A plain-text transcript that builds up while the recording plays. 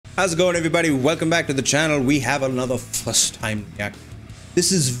How's it going, everybody? Welcome back to the channel. We have another first time react.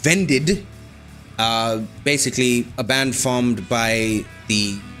 This is VENDED, basically a band formed by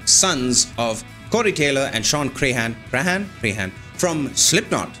the sons of Corey Taylor and Sean Crahan from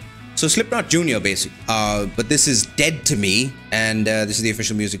Slipknot. So Slipknot Jr. basically. But this is Dead to Me, and this is the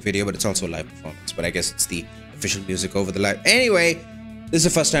official music video, but it's also a live performance. But I guess it's the official music over the live. Anyway, this is a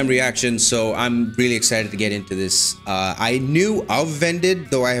first time reaction, so I'm really excited to get into this. I knew of VENDED,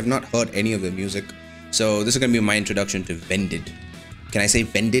 though I have not heard any of the music. So this is going to be my introduction to VENDED. Can I say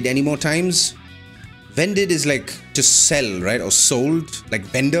VENDED any more times? VENDED is like to sell, right? Or sold, like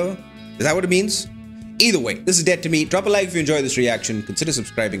vendor. Is that what it means? Either way, this is Dead to Me. Drop a like if you enjoy this reaction. Consider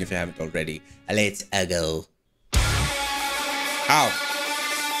subscribing if you haven't already. Let's go. Ow.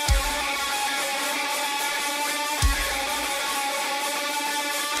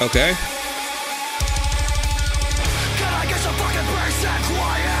 Okay.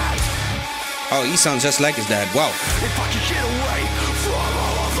 Oh, he sounds just like his dad. Wow. If I can get away from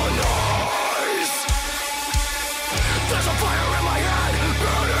all of the noise, there's a fire in my head,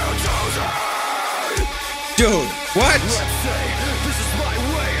 burning chosen. Dude, what? Let's say this is my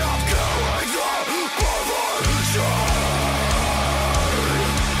way of going the revolution.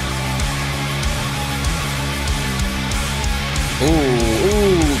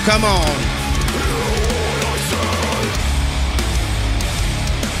 Ooh, come on.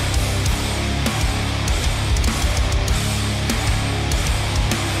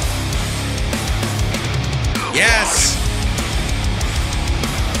 Yes.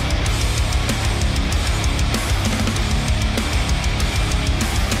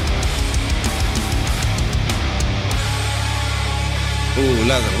 Ooh,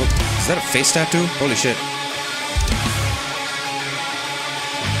 leather. Is that a face tattoo? Holy shit.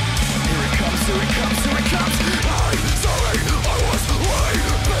 Here it comes, here it comes. I'm sorry, I was late,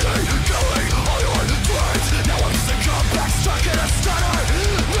 bidding, killing all your dreams. Now I'm just a comeback, stuck in a stutter.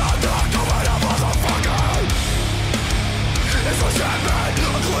 I'm not going up, motherfucker. It's resentment,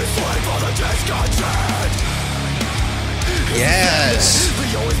 a clean slate for the discontent. Yes. The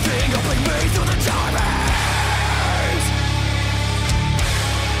only thing helping me through the time.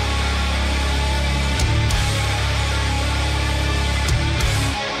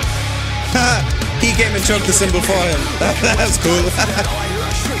 He came and choked the cymbal for him. That's cool.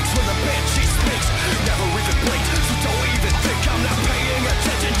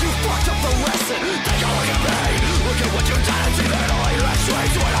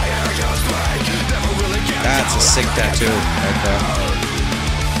 That's a sick tattoo right there.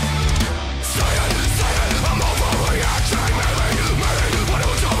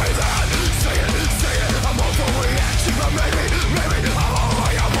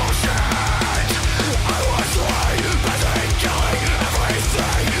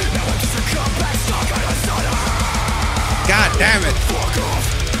 God damn it.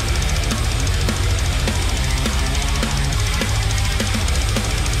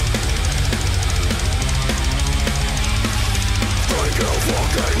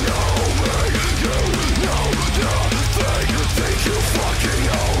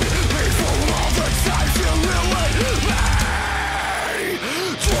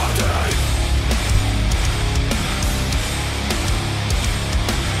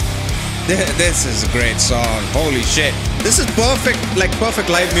 This is a great song. Holy shit. This is perfect, like perfect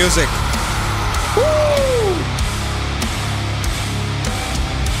live music. Woo!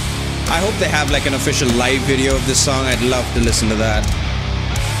 I hope they have like an official live video of this song. I'd love to listen to that.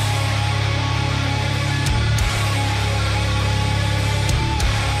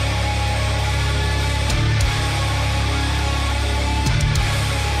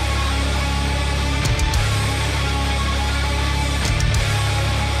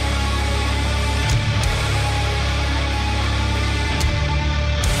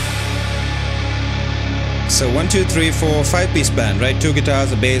 So 1, 2, 3, 4, 5-piece band, right? 2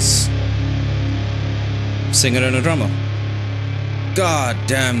 guitars, a bass, singer and a drummer. God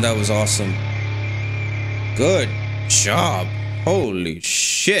damn, that was awesome. Good job. Holy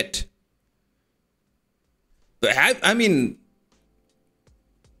shit. I mean,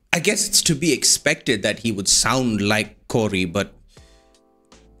 I guess it's to be expected that he would sound like Corey, but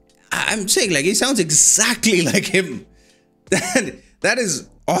I'm saying like he sounds exactly like him. That is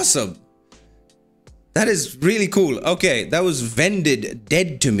awesome. That is really cool. Okay, that was VENDED,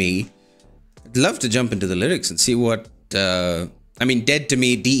 Dead to Me. I'd love to jump into the lyrics and see what, I mean, Dead to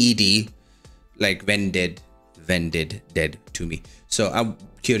Me, DED, like VENDED, Dead to Me. So I'm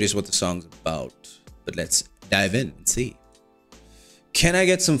curious what the song's about, but let's dive in and see. Can I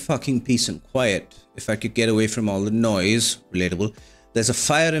get some fucking peace and quiet? If I could get away from all the noise, relatable. There's a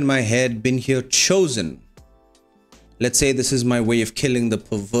fire in my head, been here chosen. Let's say this is my way of killing the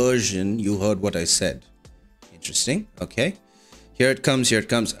perversion. You heard what I said. Interesting. Okay. Here it comes. Here it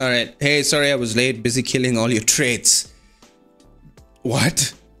comes. All right. Hey, sorry I was late. Busy killing all your traits.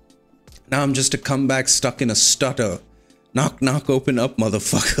 What? Now I'm just a comeback stuck in a stutter. Knock, knock, open up,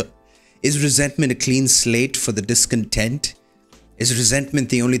 motherfucker. Is resentment a clean slate for the discontent? Is resentment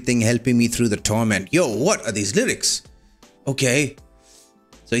the only thing helping me through the torment? Yo, what are these lyrics? Okay.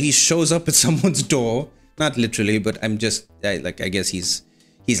 So he shows up at someone's door. Not literally, but I'm just, I guess he's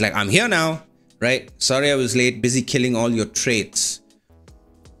like, I'm here now, right? Sorry I was late, busy killing all your traits.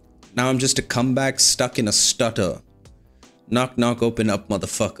 Now I'm just a comeback stuck in a stutter. Knock, knock, open up,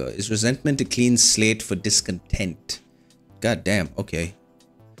 motherfucker. Is resentment a clean slate for discontent? God damn, okay.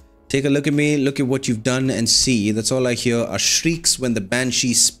 Take a look at me, look at what you've done and see. That's all I hear are shrieks when the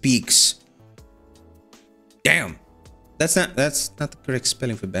banshee speaks. Damn. That's not the correct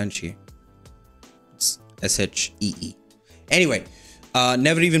spelling for banshee. It's S-H-E-E. Anyway,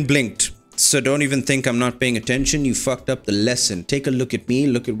 never even blinked. So don't even think I'm not paying attention. You fucked up the lesson. Take a look at me,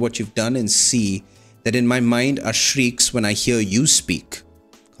 look at what you've done and see that in my mind are shrieks when I hear you speak.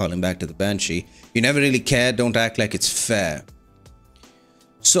 Calling back to the banshee. You never really care, don't act like it's fair.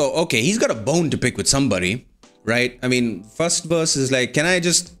 So, okay, he's got a bone to pick with somebody, right? I mean, first verse is like, can I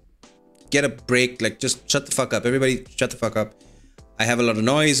just get a break? Like, just shut the fuck up. Everybody shut the fuck up. I have a lot of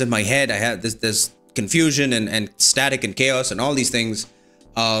noise in my head. I have this confusion and static and chaos and all these things.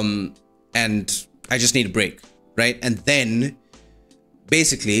 And I just need a break, right? And then,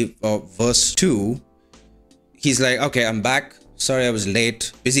 basically, verse 2, he's like, okay, I'm back. Sorry I was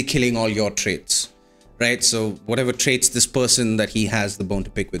late. Busy killing all your traits. Right, so whatever traits this person that he has the bone to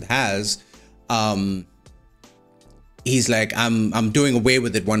pick with has, he's like, I'm doing away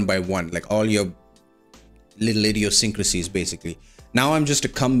with it one by one, like all your little idiosyncrasies, basically. Now I'm just a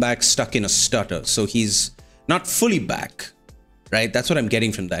comeback stuck in a stutter. So he's not fully back, right? That's what I'm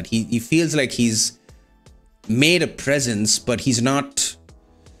getting from that. He feels like he's made a presence, but he's not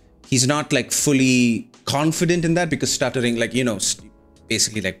like fully confident in that, because stuttering, like, you know,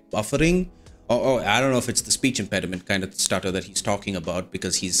 basically like buffering. Oh, I don't know if it's the speech impediment kind of stutter that he's talking about,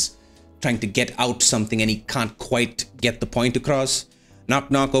 because he's trying to get out something and he can't quite get the point across. Knock,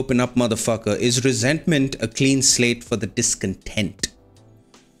 knock, open up, motherfucker. Is resentment a clean slate for the discontent?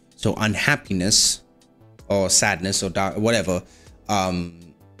 So unhappiness or sadness or whatever,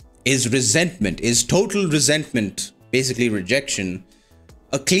 is resentment, is total resentment, basically rejection,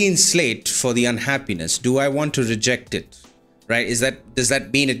 a clean slate for the unhappiness? Do I want to reject it? Right? Does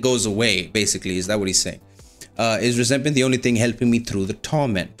that mean it goes away? Basically, is that what he's saying? Is resentment the only thing helping me through the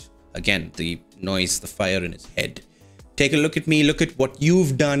torment? Again, the noise, the fire in his head. Take a look at me, look at what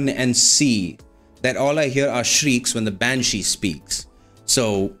you've done and see that all I hear are shrieks when the banshee speaks.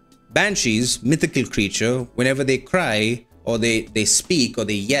 So banshees, mythical creature, whenever they cry or they speak or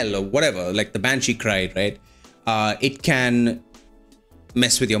they yell or whatever, like the banshee cried, right? It can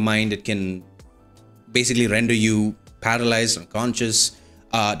mess with your mind. It can basically render you paralyzed, unconscious,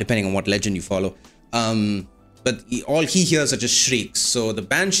 depending on what legend you follow. But all he hears are just shrieks. So the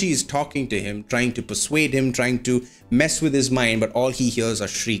banshee is talking to him, trying to persuade him, trying to mess with his mind, but all he hears are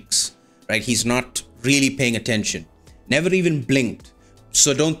shrieks, right? He's not really paying attention. Never even blinked.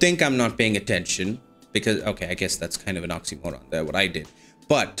 So don't think I'm not paying attention, because, okay, I guess that's kind of an oxymoron there, what I did.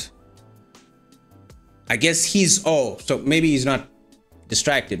 But I guess so maybe he's not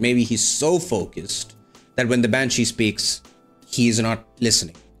distracted. Maybe he's so focused that when the banshee speaks, he is not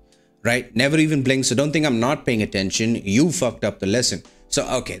listening, right? Never even blinks. So don't think I'm not paying attention. You fucked up the lesson. So,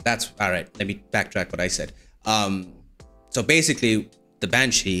 okay, that's all right. Let me backtrack what I said. So basically the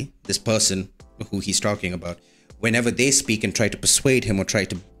banshee, this person who he's talking about, whenever they speak and try to persuade him or try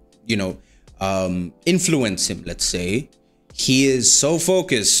to, you know, influence him, let's say, he is so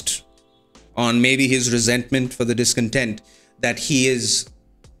focused on maybe his resentment for the discontent that he is,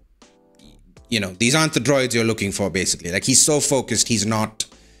 you know, these aren't the droids you're looking for, basically. Like, he's so focused, he's not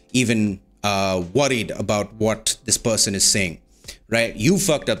even worried about what this person is saying, right? You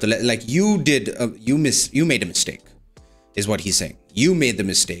fucked up like you did, you made a mistake, is what he's saying. You made the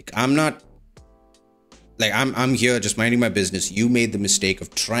mistake. I'm not, like, I'm here just minding my business. You made the mistake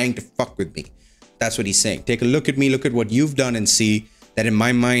of trying to fuck with me. That's what he's saying. Take a look at me, look at what you've done and see that in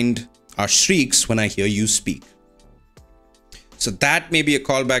my mind are shrieks when I hear you speak. So that may be a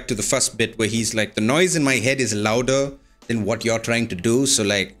callback to the first bit where he's like, the noise in my head is louder than what you're trying to do. So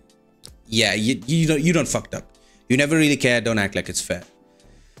like, yeah, you don't fucked up. You never really care. Don't act like it's fair.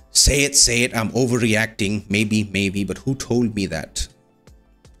 Say it. I'm overreacting. Maybe, but who told me that?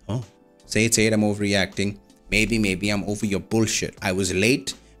 Oh, say it. I'm overreacting. Maybe I'm over your bullshit. I was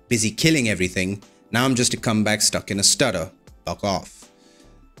late, busy killing everything. Now I'm just a comeback stuck in a stutter. Fuck off.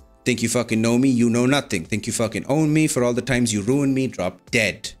 Think you fucking know me? You know nothing. Think you fucking own me for all the times you ruined me? Drop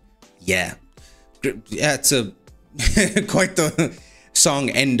dead. Yeah. Yeah, it's a quite the song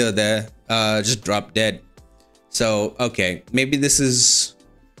ender there. Just drop dead. So, okay. Maybe this is,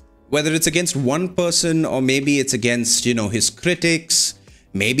 whether it's against one person or maybe it's against, you know, his critics.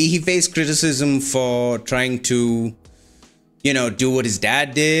 Maybe he faced criticism for trying to, you know, do what his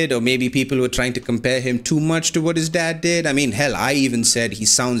dad did, or maybe people were trying to compare him too much to what his dad did. I mean, hell, I even said he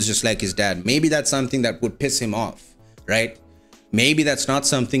sounds just like his dad. Maybe that's something that would piss him off, right? Maybe that's not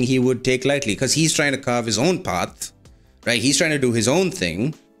something he would take lightly, because he's trying to carve his own path, right? He's trying to do his own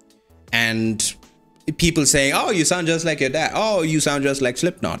thing, and people saying, oh, you sound just like your dad. Oh, you sound just like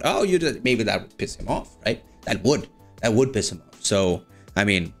Slipknot. Oh, you just, maybe that would piss him off, right? That would piss him off. So, I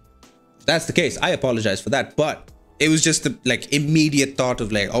mean, if that's the case, I apologize for that, but it was just the like immediate thought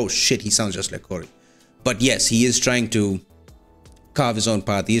of like, oh shit, he sounds just like Corey. But yes, he is trying to carve his own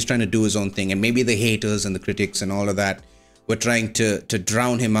path. He is trying to do his own thing. And maybe the haters and the critics and all of that were trying to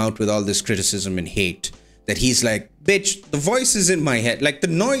drown him out with all this criticism and hate. That he's like, bitch, the voices in my head, like the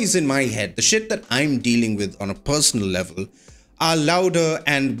noise in my head, the shit that I'm dealing with on a personal level are louder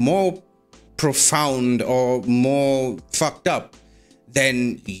and more profound or more fucked up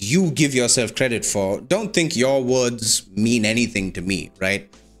than you give yourself credit for. Don't think your words mean anything to me, right?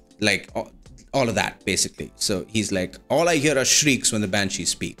 Like all of that, basically. So he's like, all I hear are shrieks when the banshee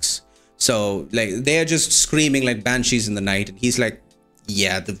speaks. So like they're just screaming like banshees in the night, and he's like,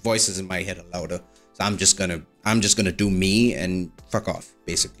 yeah, the voices in my head are louder. So I'm just gonna do me and fuck off,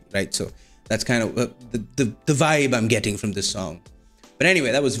 basically, right? So that's kind of the vibe I'm getting from this song. But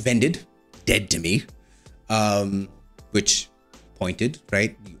anyway, that was Vended, Dead to Me, which pointed,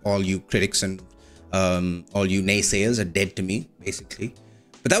 right? All you critics and all you naysayers are dead to me, basically.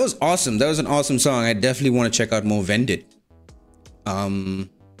 But that was awesome. That was an awesome song. I definitely want to check out more Vended.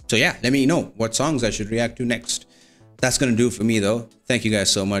 So yeah, let me know what songs I should react to next. That's gonna do it for me though. Thank you guys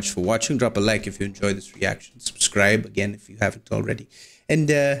so much for watching. Drop a like if you enjoyed this reaction. Subscribe again if you haven't already.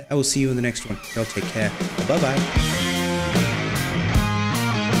 And I will see you in the next one. Y'all take care. Bye bye.